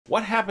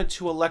What happened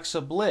to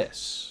Alexa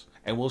Bliss?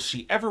 And will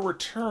she ever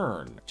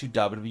return to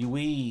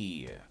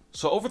WWE?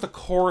 So over the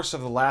course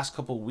of the last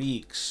couple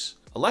weeks,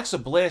 Alexa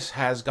Bliss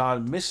has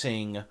gone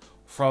missing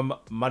from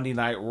Monday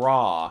Night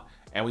Raw,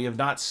 and we have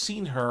not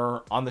seen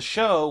her on the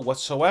show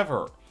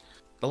whatsoever.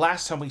 The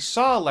last time we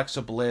saw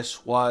Alexa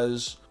Bliss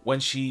was when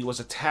she was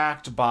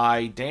attacked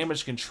by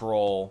Damage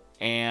Control,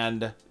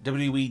 and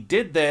WWE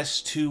did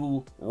this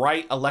to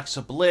write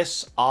Alexa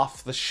Bliss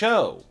off the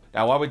show.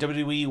 Now, why would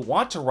WWE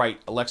want to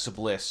write Alexa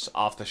Bliss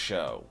off the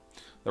show?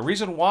 The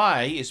reason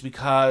why is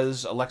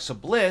because Alexa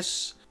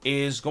Bliss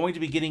is going to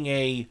be getting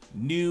a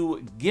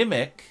new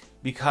gimmick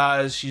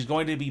because she's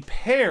going to be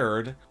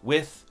paired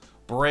with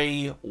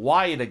Bray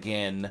Wyatt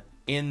again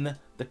in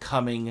the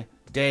coming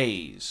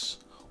days.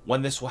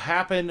 When this will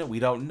happen, we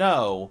don't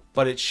know,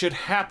 but it should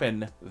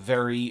happen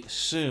very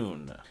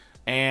soon.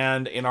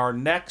 And in our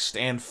next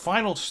and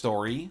final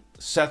story,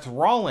 Seth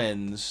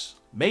Rollins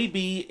may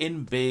be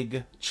in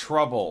big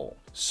trouble.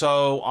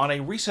 So on a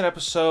recent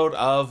episode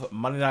of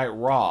Monday Night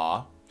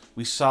Raw,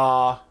 we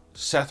saw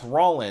Seth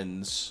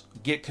Rollins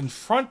get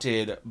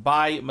confronted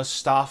by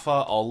Mustafa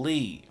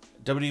Ali.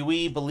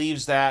 WWE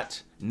believes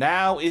that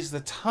now is the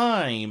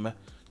time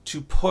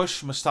to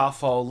push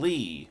Mustafa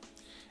Ali,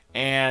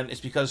 and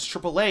it's because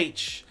Triple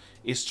H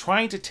is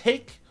trying to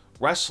take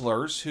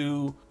wrestlers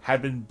who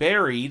had been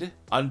buried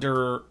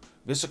under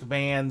Vince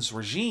McMahon's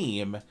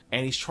regime,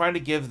 and he's trying to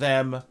give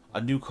them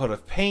a new coat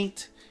of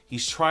paint.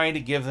 He's trying to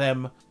give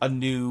them a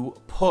new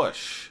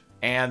push.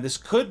 And this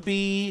could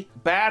be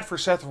bad for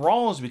Seth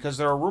Rollins because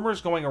there are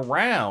rumors going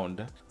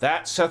around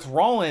that Seth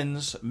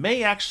Rollins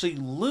may actually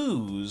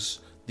lose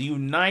the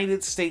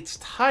United States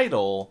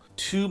title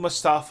to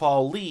Mustafa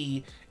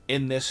Ali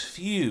in this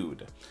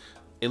feud.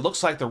 It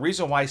looks like the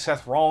reason why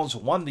Seth Rollins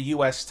won the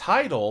US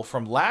title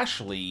from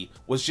Lashley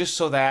was just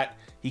so that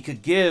he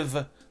could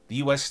give the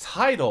US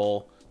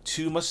title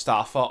to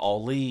Mustafa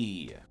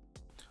Ali.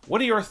 What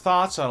are your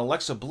thoughts on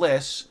Alexa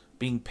Bliss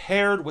being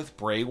paired with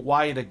Bray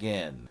Wyatt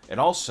again? And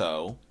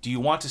also, do you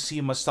want to see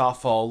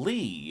Mustafa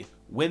Ali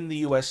win the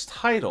US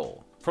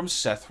title from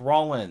Seth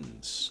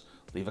Rollins?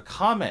 Leave a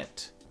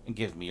comment and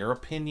give me your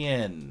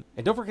opinion.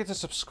 And don't forget to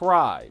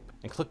subscribe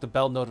and click the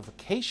bell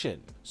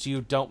notification so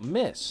you don't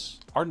miss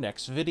our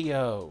next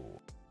video.